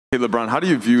Hey, LeBron, how do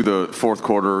you view the fourth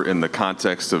quarter in the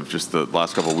context of just the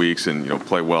last couple of weeks and,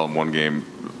 play well in one game,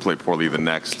 play poorly the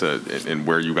next, and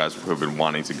where you guys have been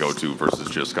wanting to go to versus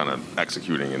just kind of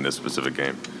executing in this specific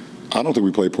game? I don't think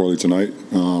we played poorly tonight.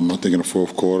 I think in the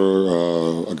fourth quarter,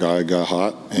 a guy got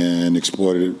hot and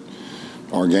exploited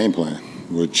our game plan,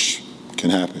 which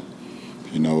can happen.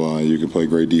 You can play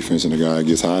great defense and the guy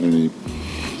gets hot and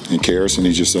cares, and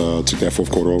he just took that fourth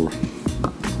quarter over.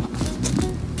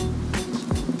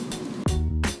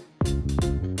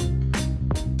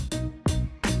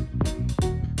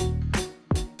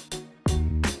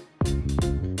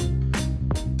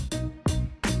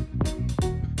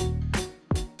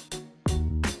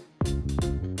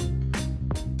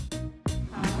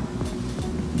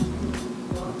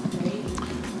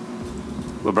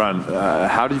 LeBron,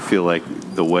 how do you feel like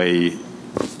the way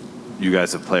you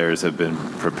guys as players have been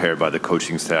prepared by the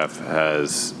coaching staff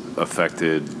has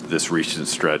affected this recent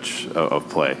stretch of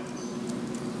play?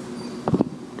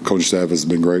 Coaching staff has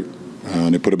been great.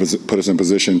 They put us in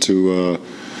position to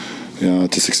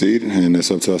succeed, and it's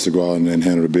up to us to go out and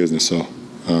handle the business. So,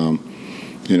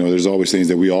 there's always things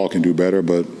that we all can do better,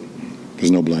 but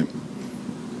there's no blame.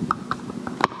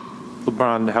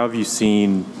 LeBron, how have you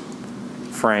seen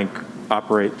Frank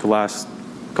operate the last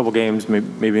couple games,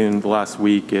 maybe in the last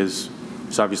week? There's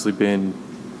obviously been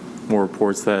more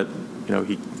reports that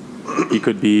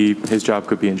his job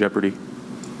could be in jeopardy.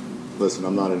 Listen,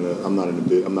 I'm not in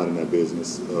that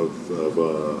business of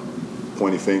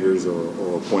pointing fingers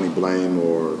or pointing blame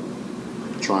or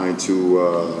trying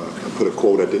to put a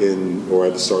quote at the end or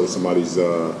at the start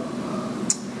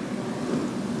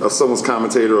of someone's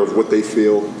commentator of what they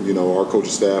feel, our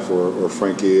coaching staff or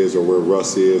Frank is, or where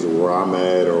Russ is, or where I'm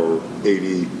at, or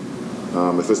AD.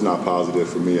 If it's not positive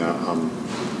for me, I'm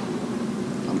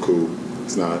cool.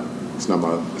 It's not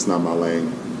my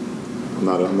lane. I'm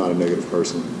not a negative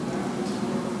person.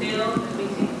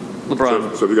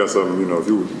 LeBron. So if you got something, if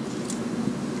you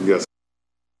got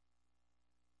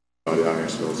something, I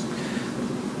answer those.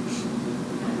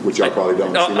 Which y'all probably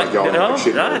don't. Seem like y'all don't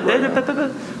shit as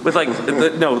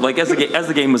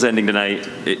the game was ending tonight,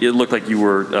 it looked like you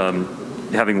were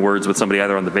having words with somebody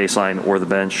either on the baseline or the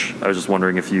bench. I was just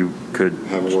wondering if you could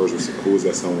having words with who is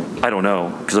that someone? I don't know,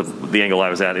 because of the angle I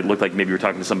was at. It looked like maybe you were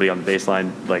talking to somebody on the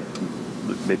baseline, like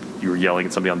maybe you were yelling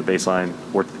at somebody on the baseline,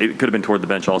 or it could have been toward the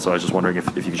bench also. I was just wondering if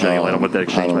you could shed any light on what that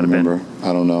exchange might have been.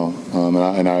 I don't know.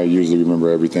 And I usually remember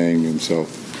everything, and so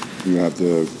you have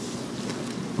to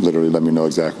literally let me know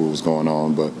exactly what was going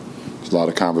on. But there's a lot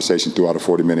of conversation throughout a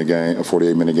 48-minute game,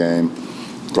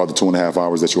 throughout the 2.5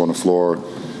 hours that you're on the floor.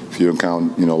 If you don't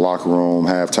count, locker room,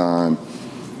 halftime,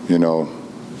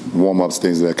 warm-ups,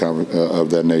 things of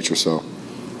that nature. So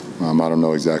I don't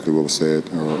know exactly what was said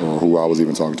or who I was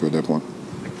even talking to at that point.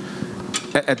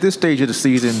 At this stage of the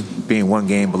season, being one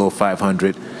game below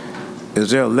 500, is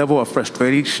there a level of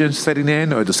frustration setting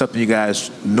in, or is it something you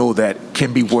guys know that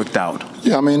can be worked out?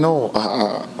 Yeah, no.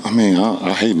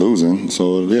 I hate losing.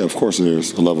 So, yeah, of course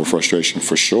there's a level of frustration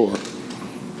for sure.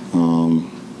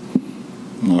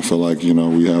 I feel like,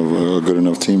 we have a good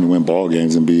enough team to win ball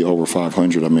games and be over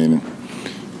 500.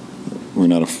 We're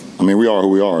not we are who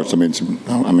we are. So, I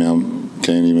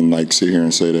can't even, sit here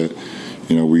and say that,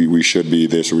 we should be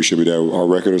this or we should be that. Our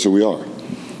record is who we are.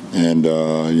 And,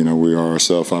 we are a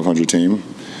sub-500 team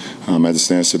as it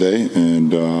stands today.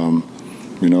 And,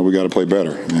 we got to play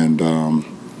better. And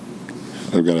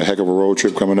we've got a heck of a road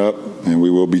trip coming up, and we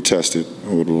will be tested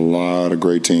with a lot of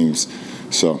great teams.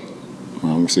 So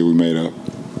we'll see what we made up.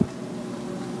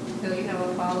 Phil, you have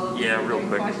a follow-up? Yeah, real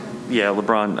quick. Yeah,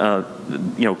 LeBron,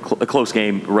 a close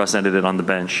game. Russ ended it on the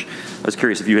bench. I was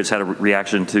curious if you guys had a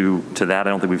reaction to that. I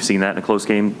don't think we've seen that in a close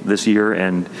game this year.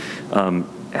 And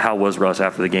how was Russ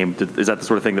after the game? Is that the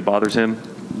sort of thing that bothers him?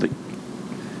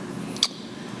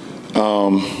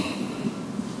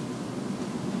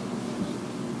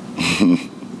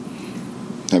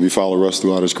 Have you followed Russ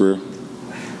throughout his career?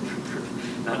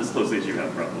 Not as closely as you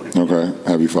have, probably. Okay.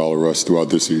 Have you followed Russ throughout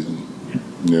this season?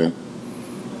 Yeah.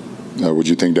 Would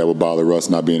you think that would bother Russ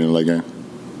not being in the late game? I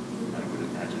would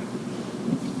imagine.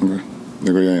 Okay. That's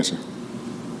a great answer.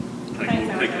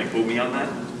 Can you quote me on that?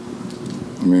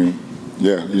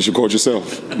 Yeah, you should quote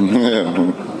yourself.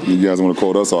 Yeah. You guys want to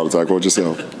quote us all the time, quote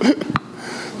yourself.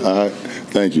 All right.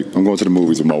 Thank you. I'm going to the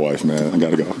movies with my wife, man. I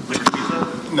got to go.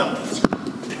 No.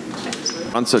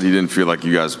 Ron said he didn't feel like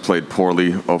you guys played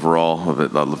poorly overall,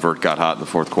 that LeVert got hot in the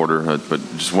fourth quarter, but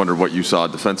just wondered what you saw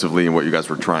defensively and what you guys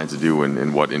were trying to do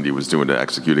and what Indy was doing to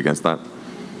execute against that.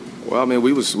 Well,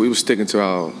 we was sticking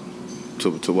to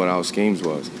what our schemes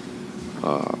was.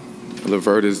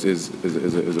 LeVert is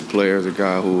a player, is a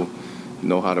guy who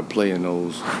know how to play in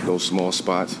those small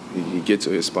spots. He gets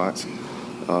to his spots.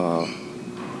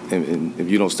 And if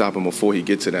you don't stop him before he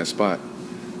gets to that spot,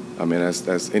 I mean,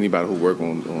 that's anybody who works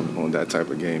on that type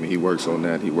of game. He works on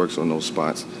that. He works on those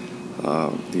spots.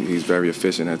 He's very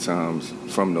efficient at times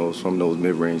from those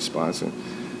mid-range spots, and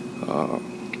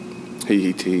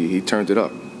he turned it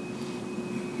up.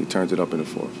 He turned it up in the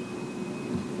fourth.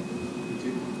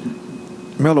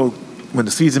 Melo, when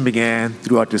the season began,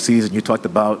 throughout the season, you talked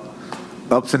about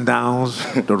ups and downs.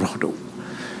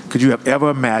 Could you have ever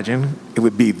imagined it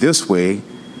would be this way?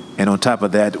 And on top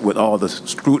of that, with all the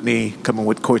scrutiny coming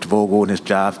with Coach Vogel and his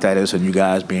job status, and you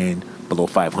guys being below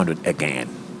 500 again.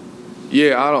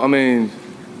 Yeah, I mean,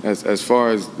 as far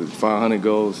as the 500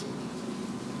 goes,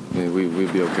 I mean,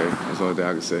 we'd be okay. That's the only thing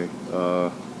I can say.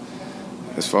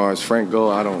 As far as Frank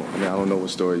goes, I don't know what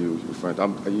story you Frank. I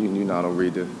don't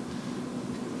read the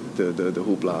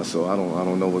hoopla, so I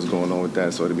don't know what's going on with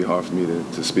that. So it'd be hard for me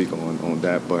to speak on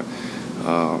that. But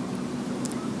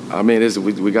I mean,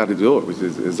 we got to do it.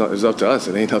 It's up to us.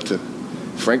 It ain't up to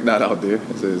Frank. Not out there.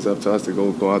 It's up to us to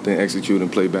go out there and execute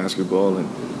and play basketball and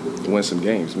win some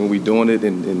games. When we're doing it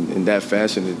in that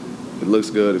fashion, it looks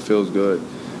good. It feels good.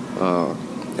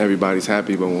 Everybody's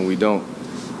happy. But when we don't,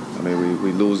 I mean,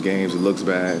 we lose games. It looks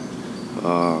bad.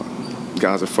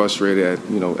 Guys are frustrated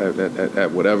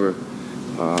at whatever.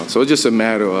 So it's just a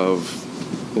matter of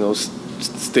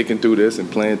sticking through this and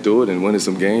playing through it and winning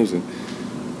some games and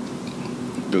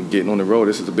getting on the road.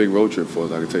 This is a big road trip for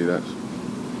us, I can tell you that.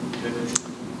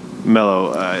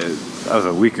 Melo, that was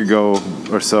a week ago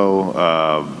or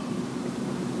so.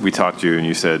 We talked to you, and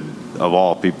you said, of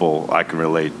all people, I can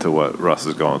relate to what Russ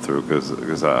is going through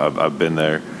because I've been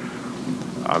there.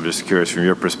 I'm just curious, from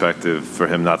your perspective, for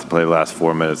him not to play the last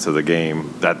 4 minutes of the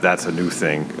game, that's a new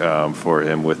thing for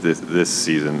him with this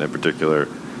season in particular.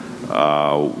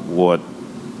 What,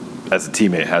 as a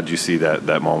teammate, how did you see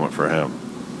that moment for him?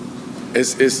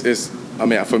 I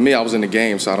mean, for me, I was in the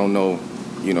game, so I don't know.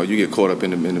 You get caught up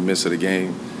in the midst of the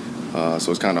game,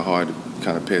 so it's kind of hard to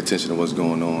kind of pay attention to what's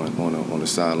going on the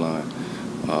sideline.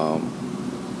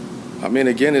 I mean,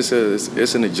 again, it's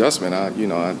an adjustment. I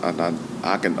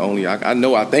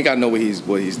think I know what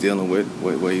he's dealing with,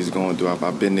 what he's going through.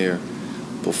 I've been there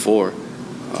before.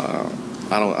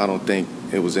 I don't think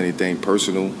it was anything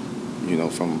personal,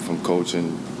 from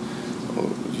coaching.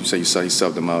 You say he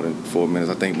subbed him out in 4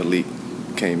 minutes. I think Malik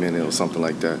came in or something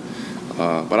like that.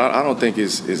 But I don't think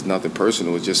it's nothing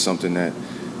personal. It's just something that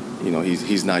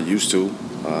he's not used to.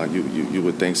 You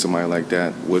would think somebody like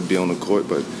that would be on the court,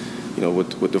 but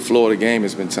with the flow of the game,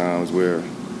 there's been times where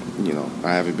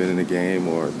I haven't been in the game,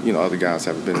 or other guys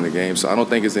haven't been in the game. So I don't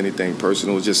think it's anything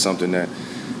personal. It's just something that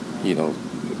we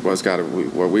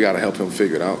got to help him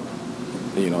figure it out.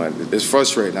 It's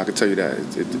frustrating. I can tell you that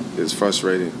it's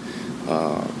frustrating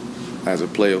as a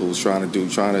player who's trying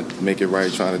to make it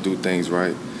right, trying to do things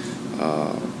right.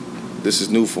 This is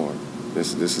new for him.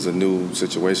 This is a new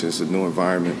situation. It's a new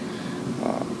environment.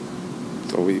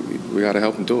 So we got to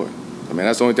help him do it. I mean,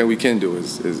 that's the only thing we can do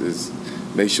is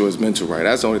make sure it's mental right.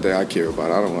 That's the only thing I care about.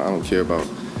 I don't care about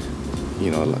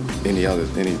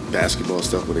any basketball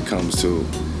stuff when it comes to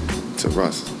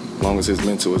Russ. As long as his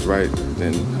mental is right,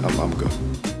 then I'm good.